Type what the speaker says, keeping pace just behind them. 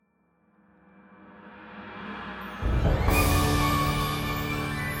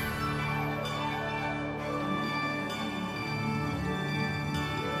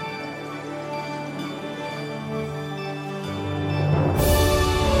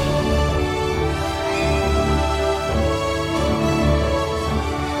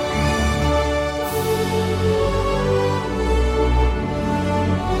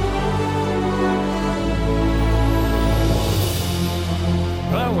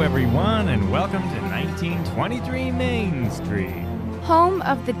everyone, and welcome to 1923 Main Street. Home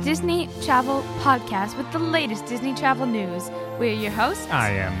of the Disney Travel Podcast with the latest Disney travel news. We're your hosts. I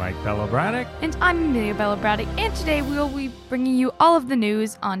am Mike Bello-Braddock. And I'm Amelia Bello-Braddock. And today we'll be bringing you all of the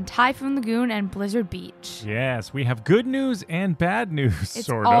news on Typhoon Lagoon and Blizzard Beach. Yes, we have good news and bad news, It's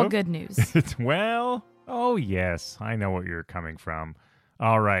sort of. all good news. Oh yes, I know what you're coming from.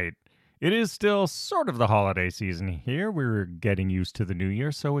 All right. It is still sort of the holiday season here. We're getting used to the new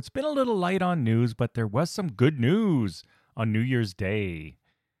year, so it's been a little light on news, but there was some good news on New Year's Day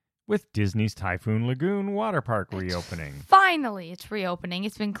with Disney's Typhoon Lagoon water park reopening. Finally, it's reopening.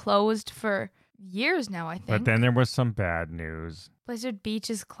 It's been closed for years now, I think. But then there was some bad news. Blizzard Beach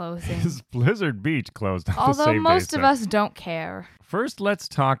is closing. Is Blizzard Beach closed on the Although same most day, of us don't care. First, let's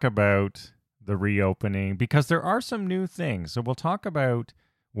talk about the reopening, because there are some new things. So we'll talk about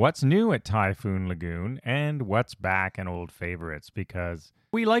what's new at Typhoon Lagoon and what's back and old favorites, because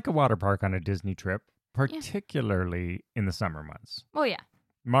we like a water park on a Disney trip, particularly in the summer months. Oh, yeah.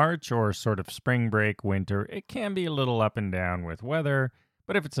 March or sort of spring break, winter, it can be a little up and down with weather,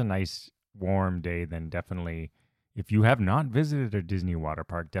 but if it's a nice warm day, then definitely, if you have not visited a Disney water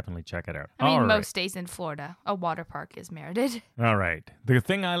park, definitely check it out. I mean, All right. most days in Florida, a water park is merited. All right. The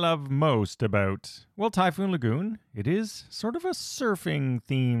thing I love most about, Typhoon Lagoon, it is sort of a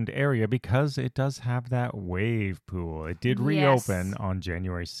surfing-themed area because it does have that wave pool. It did reopen on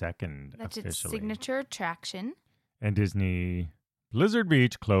January 2nd, That's officially. its signature attraction. And Disney Blizzard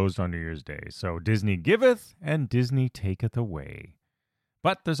Beach closed on New Year's Day. So Disney giveth and Disney taketh away.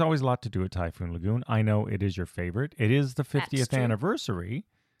 But there's always a lot to do at Typhoon Lagoon. I know it is your favorite. It is the 50th anniversary.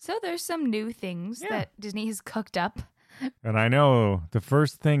 So there's some new things that Disney has cooked up. And I know the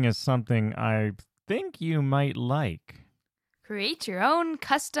first thing is something I think you might like. Create your own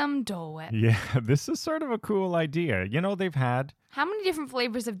custom Dole Whip. Yeah, this is sort of a cool idea. You know, they've had... How many different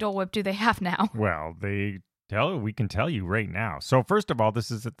flavors of Dole Whip do they have now? Well, we can tell you right now. So first of all,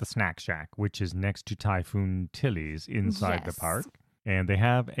 this is at the Snack Shack, which is next to Typhoon Tilly's inside the park. And they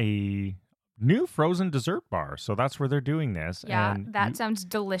have a new frozen dessert bar. So that's where they're doing this. Yeah, and that sounds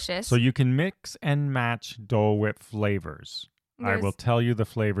delicious. So you can mix and match Dole Whip flavors. I will tell you the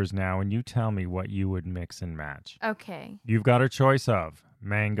flavors now, and you tell me what you would mix and match. Okay. You've got a choice of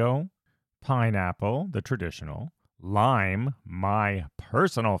mango, pineapple, the traditional, lime, my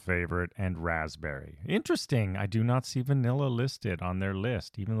personal favorite, and raspberry. Interesting. I do not see vanilla listed on their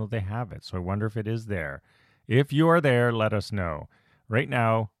list, even though they have it. So I wonder if it is there. If you are there, let us know. Right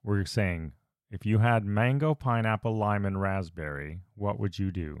now, we're saying, if you had mango, pineapple, lime, and raspberry, what would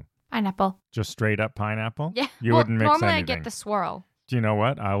you do? Pineapple. Just straight up pineapple? Yeah. You wouldn't mix normally anything. I get the swirl. Do you know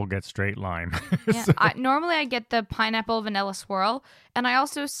what? I will get straight lime. Yeah, normally I get the pineapple vanilla swirl. And I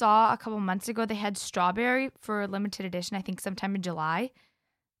also saw a couple months ago they had strawberry for a limited edition, I think sometime in July.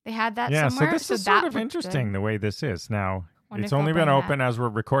 They had that somewhere. So this is sort of interesting the way this is. Now, it's only been open as we're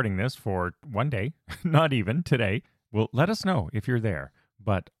recording this for one day, not even today. Well, let us know if you're there.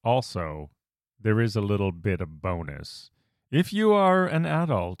 But also, there is a little bit of bonus. If you are an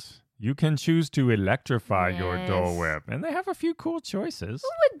adult, you can choose to electrify your Dole Whip. And they have a few cool choices. Who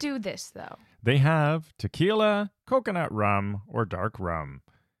would do this, though? They have tequila, coconut rum, or dark rum.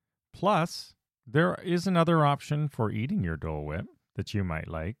 Plus, there is another option for eating your Dole Whip that you might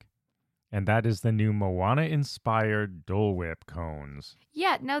like. And that is the new Moana-inspired Dole Whip cones.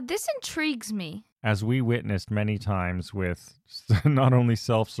 Yeah, now this intrigues me. As we witnessed many times with not only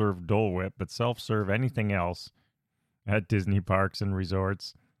self-serve Dole Whip, but self-serve anything else at Disney parks and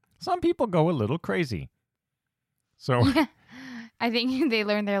resorts, some people go a little crazy. So yeah, I think they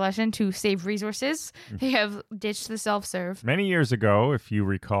learned their lesson to save resources. They have ditched the self-serve. Many years ago, if you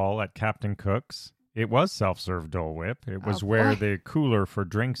recall, at Captain Cook's, it was self-serve Dole Whip. It was where the cooler for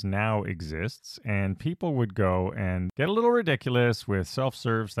drinks now exists, and people would go and get a little ridiculous with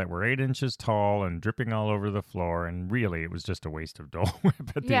self-serves that were 8 inches tall and dripping all over the floor, and really it was just a waste of Dole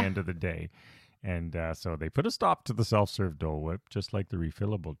Whip at the end of the day. And so they put a stop to the self-serve Dole Whip, just like the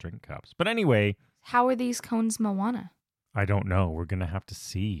refillable drink cups. But anyway... How are these cones Moana? I don't know. We're going to have to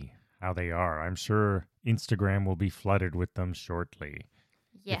see how they are. I'm sure Instagram will be flooded with them shortly.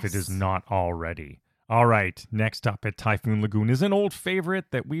 Yes. If it is not already. All right, next up at Typhoon Lagoon is an old favorite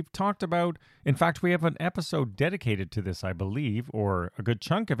that we've talked about. In fact, we have an episode dedicated to this, I believe, or a good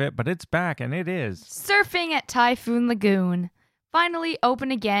chunk of it, but it's back, and it is... Surfing at Typhoon Lagoon. Finally open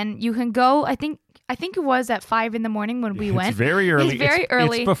again. You can go, I think I think it was at 5 a.m. when we went. It's very early. It's very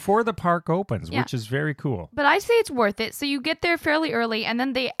early. It's before the park opens, Yeah. which is very cool. But I'd say it's worth it. So you get there fairly early, and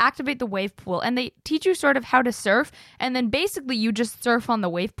then they activate the wave pool, and they teach you sort of how to surf, and then basically you just surf on the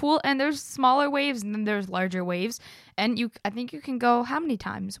wave pool, and there's smaller waves, and then there's larger waves, and I think you can go, how many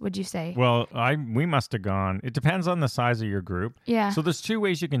times would you say? Well, we must have gone. It depends on the size of your group. Yeah. So there's 2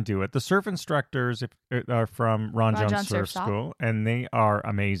 ways you can do it. The surf instructors are from Ron Jones Surf School, and they are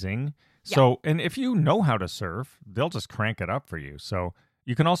amazing. Yeah. So, and if you know how to surf, they'll just crank it up for you. So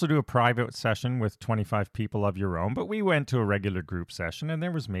you can also do a private session with 25 people of your own. But we went to a regular group session, and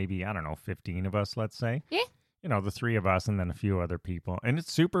there was maybe, 15 of us, let's say. Yeah. The 3 of us and then a few other people. And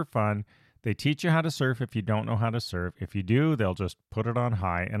it's super fun. They teach you how to surf if you don't know how to surf. If you do, they'll just put it on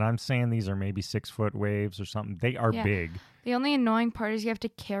high. And I'm saying these are maybe 6-foot waves or something. They are big. The only annoying part is you have to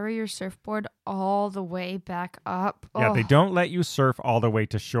carry your surfboard all the way back up. Yeah, they don't let you surf all the way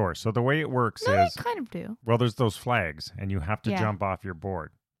to shore. So the way it works No, is, they kind of do. well, there's those flags, and you have to Yeah. jump off your board.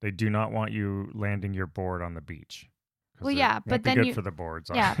 They do not want you landing your board on the beach. 'Cause Well, it yeah, won't but be then good you- for the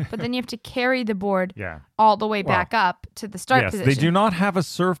boards. Yeah, but then you have to carry the board Yeah. all the way Well, back up to the start Yes, position. they do not have a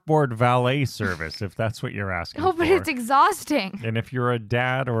surfboard valet service, if that's what you're asking Oh, but for. it's exhausting. And if you're a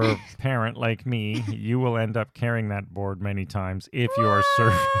dad or a parent like me, you will end up carrying that board many times if you are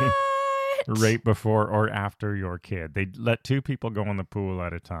surfing What? right before or after your kid. They let 2 people go in the pool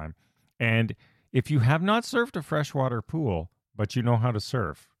at a time. And if you have not surfed a freshwater pool, but you know how to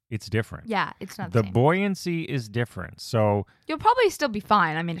surf, it's different. Yeah, it's not The the same. buoyancy is different. So You'll probably still be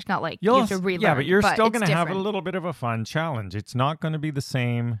fine. I mean, it's not like you have to relearn. yeah, but you're still going going to have a little bit of a fun challenge. It's not going to be the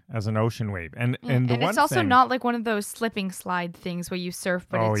same as an ocean wave. And the and one it's also thing, not like one of those slipping slide things where you surf,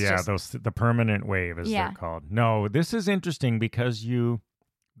 but oh it's yeah, just... the permanent wave as Yeah. they're called. No, this is interesting because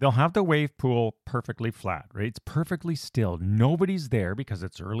they'll have the wave pool perfectly flat, right? It's perfectly still. Nobody's there because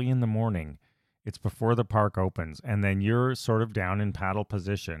it's early in the morning. It's before the park opens, and then you're sort of down in paddle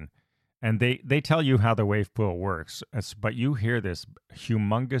position. And they tell you how the wave pool works, but you hear this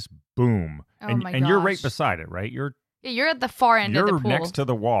humongous boom, Oh and, my and you're right gosh. beside it, right? You're You're at the far end of the pool. next to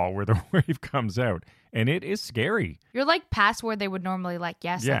the wall where the wave comes out, and it is scary. You're like past where they would normally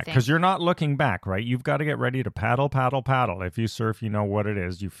guess, Yeah, I think. because you're not looking back, right? You've got to get ready to paddle, paddle, paddle. If you surf, you know what it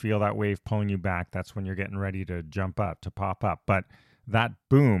is. You feel that wave pulling you back. That's when you're getting ready to jump up, to pop up. But that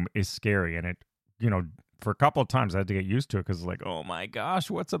boom is scary, and it, for a couple of times I had to get used to it because it's like, oh my gosh,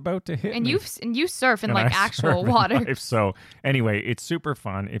 what's about to hit And me? you surf in And I actual surf in water. life. So anyway, it's super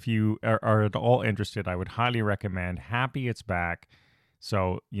fun. If you are at all interested, I would highly recommend. Happy it's back.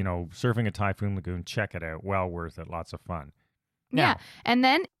 So, surfing at Typhoon Lagoon, check it out. Well worth it. Lots of fun. Yeah. Now, And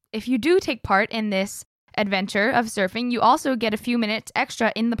then if you do take part in this adventure of surfing, you also get a few minutes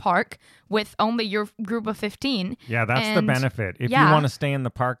extra in the park with only your group of 15. yeah, that's the And- benefit. If you yeah. want to stay in the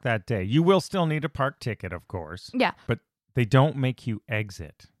park that day, you will still need a park ticket, of course. Yeah. But they don't make you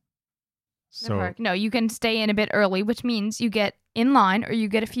exit. The So park. No, you can stay in a bit early, which means you get in line or you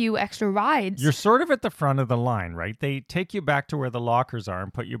get a few extra rides. you're sort of at the front of the line, right? They take you back to where the lockers are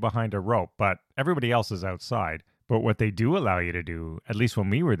and put you behind a rope, but everybody else is outside. But what they do allow you to do, at least when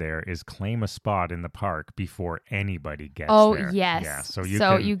we were there, is claim a spot in the park before anybody gets Oh, there. yes. Yeah,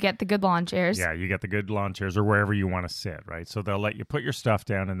 so you get the good lawn chairs. Yeah, you get the good lawn chairs or wherever you want to sit, right? So they'll let you put your stuff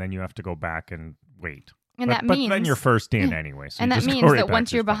down and then you have to go back and wait. And but, that but means then you're first in anyway. So and you that just go means right that back once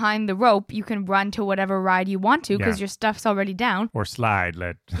to your you're spot. behind the rope, you can run to whatever ride you want to because Yeah. your stuff's already down. Or slide,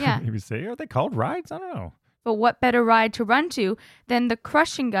 let Yeah. you say, are they called rides? I don't know. But what better ride to run to than the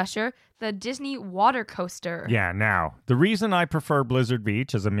Crushing Gusher, the Disney water coaster? Yeah, now, the reason I prefer Blizzard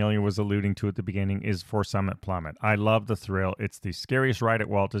Beach, as Amelia was alluding to at the beginning, is for Summit Plummet. I love the thrill. It's the scariest ride at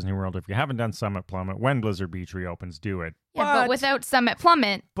Walt Disney World. If you haven't done Summit Plummet, when Blizzard Beach reopens, do it. Yeah, but without Summit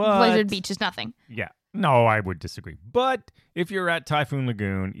Plummet, Blizzard Beach is nothing. Yeah. No, I would disagree. But if you're at Typhoon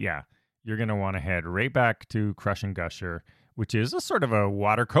Lagoon, yeah, you're going to want to head right back to Crushing Gusher, which is a sort of a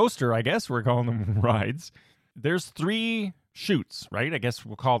water coaster, I guess. We're calling them rides. There's 3 chutes, right? I guess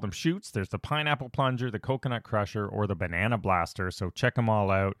we'll call them chutes. There's the Pineapple Plunger, the Coconut Crusher, or the Banana Blaster. So check them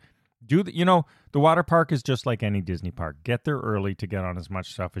all out. The water park is just like any Disney park. Get there early to get on as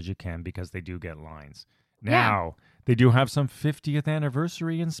much stuff as you can because they do get lines. Now, they do have some 50th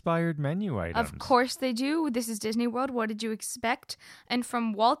anniversary inspired menu items. Of course they do. This is Disney World. What did you expect? And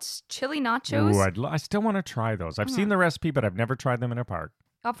from Walt's Chili Nachos, Ooh, I still want to try those. I've seen the recipe, but I've never tried them in a park.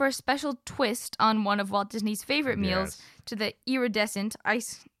 offer a special twist on one of Walt Disney's favorite meals to the iridescent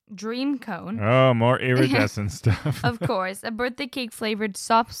ice Dream Cone. Oh, more iridescent stuff. Of course, a birthday cake flavored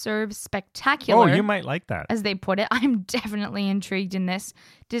soft serve spectacular. Oh, you might like that. As they put it. I'm definitely intrigued in this.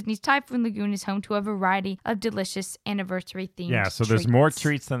 Disney's Typhoon Lagoon is home to a variety of delicious anniversary themed Yeah, so there's more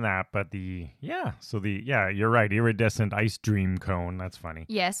treats than that, but you're right, iridescent ice dream cone. That's funny.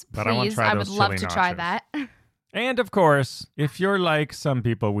 Yes, but please. I would love to try that. And of course, if you're like some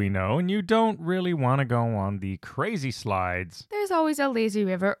people we know and you don't really want to go on the crazy slides, there's always a lazy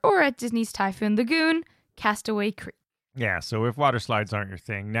river or at Disney's Typhoon Lagoon, Castaway Creek. Yeah, so if water slides aren't your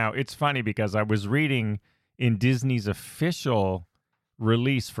thing. Now, it's funny because I was reading in Disney's official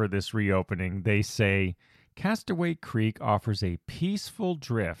release for this reopening, they say Castaway Creek offers a peaceful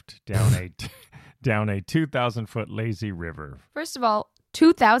drift down a 2,000-foot lazy river. First of all,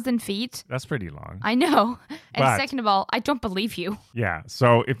 2,000 feet. That's pretty long. I know. And But- second of all, I don't believe you. Yeah,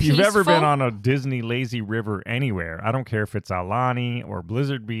 so if you've ever been Peaceful? on a Disney lazy river anywhere, I don't care if it's Aulani or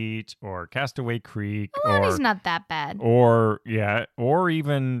Blizzard Beach or Castaway Creek Alani's not that bad. or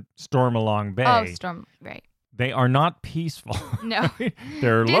even Stormalong Bay, Oh, Storm. Right. they are not peaceful. No.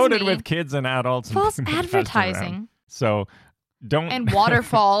 They're loaded Disney. with kids and adults. And False people passing advertising. around. So don't And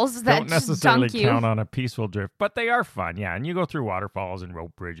waterfalls that don't just necessarily dunk you. count on a peaceful drift, but they are fun. Yeah, and you go through waterfalls and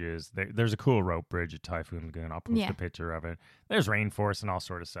rope bridges. There's a cool rope bridge at Typhoon Lagoon. I'll post Yeah. a picture of it. There's rainforest and all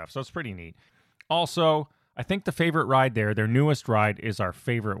sort of stuff, so it's pretty neat. Also, I think the favorite ride there, their newest ride, is our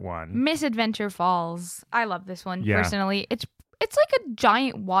favorite one. Misadventure Falls. I love this one Yeah. personally. It's like a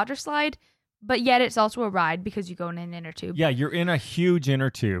giant water slide, but yet it's also a ride because you go in an inner tube. Yeah, you're in a huge inner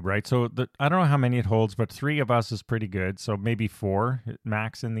tube, right? So I don't know how many it holds, but 3 of us is pretty good. So maybe 4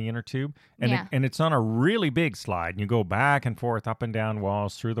 max in the inner tube. And, Yeah. and it's on a really big slide. You go back and forth, up and down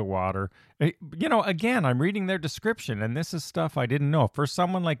walls, through the water. Again, I'm reading their description, and this is stuff I didn't know. For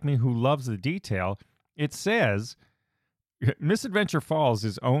someone like me who loves the detail, it says Misadventure Falls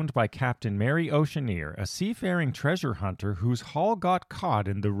is owned by Captain Mary Oceaneer, a seafaring treasure hunter whose hull got caught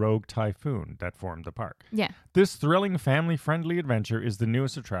in the rogue typhoon that formed the park. Yeah. This thrilling, family-friendly adventure is the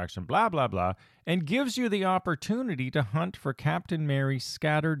newest attraction, blah, blah, blah, and gives you the opportunity to hunt for Captain Mary's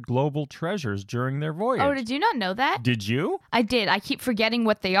scattered global treasures during their voyage. Oh, did you not know that? Did you? I did. I keep forgetting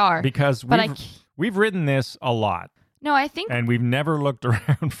what they are. Because But we've ridden this a lot, No, I think and we've never looked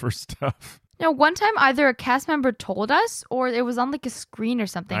around for stuff. no. One time, either a cast member told us, or it was on like a screen or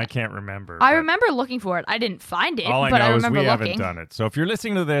something. I can't remember. I but remember looking for it. I didn't find it, all I but know I is remember we looking. haven't done it. So if you're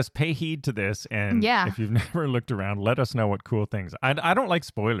listening to this, pay heed to this, and Yeah. if you've never looked around, let us know what cool things. I don't like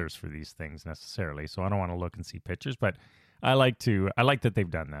spoilers for these things necessarily, so I don't want to look and see pictures, but I like that they've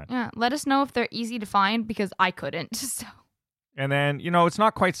done that. Yeah, let us know if they're easy to find because I couldn't. So And then, it's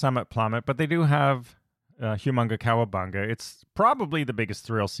not quite Summit Plummet, but they do have Humunga Cowabunga. It's probably the biggest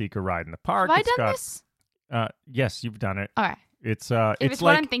thrill seeker ride in the park. have I It's done got, this? Yes, you've done it. All right. It's If it's it's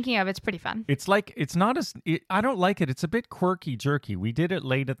like what I'm thinking of, it's pretty fun. it's like it's not as I don't like it. It's a bit quirky, jerky. We did it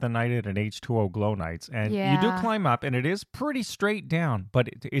late at the night at an H2O Glow Nights, and you do Yeah. climb up, and it is pretty straight down, but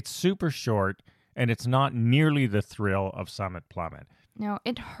it's super short, and it's not nearly the thrill of Summit Plummet. No,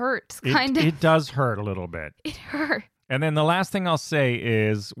 it hurts, It, kind of. it does hurt a little bit. It hurt. And then the last thing I'll say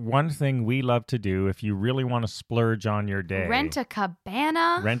is one thing we love to do if you really want to splurge on your day. Rent a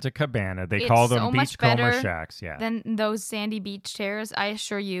cabana. Rent a cabana. They It's call them so much beachcomber better shacks. Yeah. Than those sandy beach chairs. I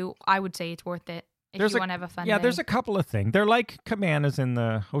assure you, I would say it's worth it if There's you a- want to have a fun Yeah, day. there's a couple of things. They're like cabanas in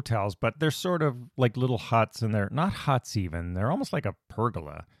the hotels, but they're sort of like little huts, and they're not huts even. They're almost like a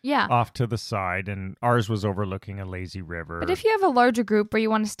pergola Yeah. off to the side, and ours was overlooking a lazy river. But if you have a larger group where you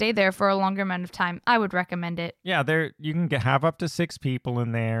want to stay there for a longer amount of time, I would recommend it. Yeah, you can have up to 6 people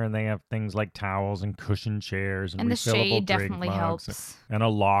in there, and they have things like towels and cushion chairs and And the refillable shade drink definitely mugs helps. and a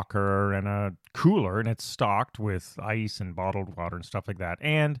locker and a cooler, and it's stocked with ice and bottled water and stuff like that.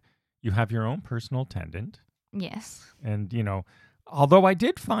 And you have your own personal attendant. Yes. And, although I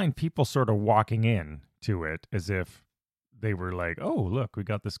did find people sort of walking in to it as if they were like, oh, look, we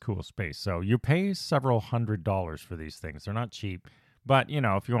got this cool space. So you pay several $100s for these things. They're not cheap. But,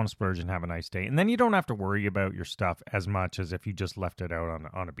 if you want to splurge and have a nice day. And then you don't have to worry about your stuff as much as if you just left it out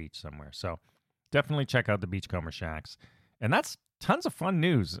on a beach somewhere. So definitely check out the Beachcomber Shacks. And that's tons of fun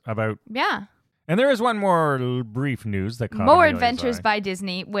news about... Yeah. And there is one more brief news that caught More Amelia's Adventures eye. by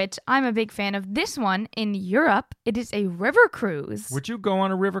Disney, which I'm a big fan of. This one in Europe, it is a river cruise. Would you go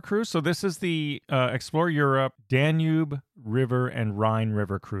on a river cruise? So this is the Explore Europe, Danube River, and Rhine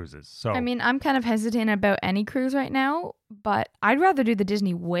River cruises. So I mean, I'm kind of hesitant about any cruise right now, but I'd rather do the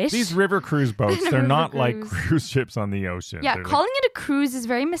Disney Wish. these river cruise boats, than a they're river not like cruise. cruise ships on the ocean. Yeah, They're calling it a cruise is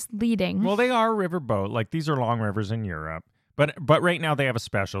very misleading. well, they are a river boat. Like these are long rivers in Europe. But right now they have a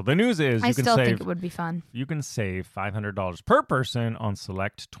special. The news is I still think it would be fun. You can save $500 per person on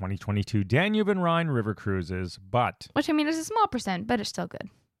select 2022 Danube and Rhine river cruises, but Which, I mean, is a small percent, but it's still good.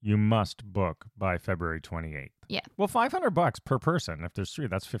 you must book by February 28th. Yeah. Well, $500 per person. If there's 3,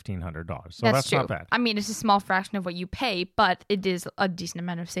 that's $1,500. So that's true. not bad. I mean, it's a small fraction of what you pay, but it is a decent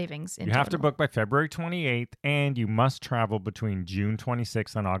amount of savings. You have to book by February 28th, and you must travel between June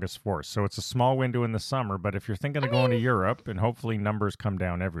 26th and August 4th. So it's a small window in the summer, but if you're thinking of going to Europe, and hopefully numbers come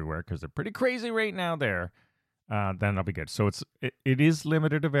down everywhere because they're pretty crazy right now there, then that'll be good. So it is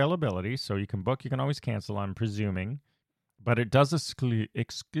limited availability, so you can book. You can always cancel, I'm presuming. But it does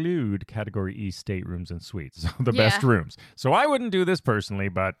exclude Category E staterooms and suites, so the best rooms. So I wouldn't do this personally,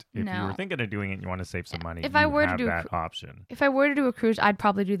 but if you were thinking of doing it and you want to save some money, you have that option. If I were to do a cruise, I'd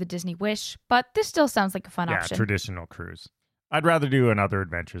probably do the Disney Wish, but this still sounds like a fun option. Yeah, traditional cruise. I'd rather do another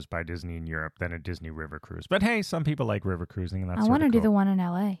Adventures by Disney in Europe than a Disney river cruise. But hey, some people like river cruising, and that's I want to do the one in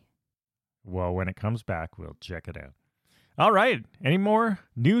LA. Well, when it comes back, we'll check it out. All right. Any more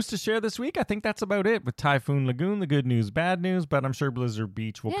news to share this week? I think that's about it with Typhoon Lagoon, the good news, bad news, but I'm sure Blizzard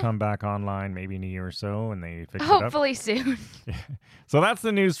Beach will come back online maybe in a year or so and they fix it up. Hopefully soon. So that's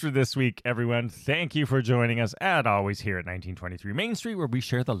the news for this week, everyone. Thank you for joining us, as always, here at 1923 Main Street, where we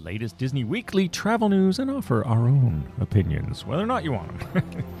share the latest Disney Weekly travel news and offer our own opinions, whether or not you want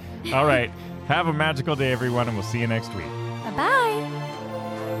them. All right. Have a magical day, everyone, and we'll see you next week.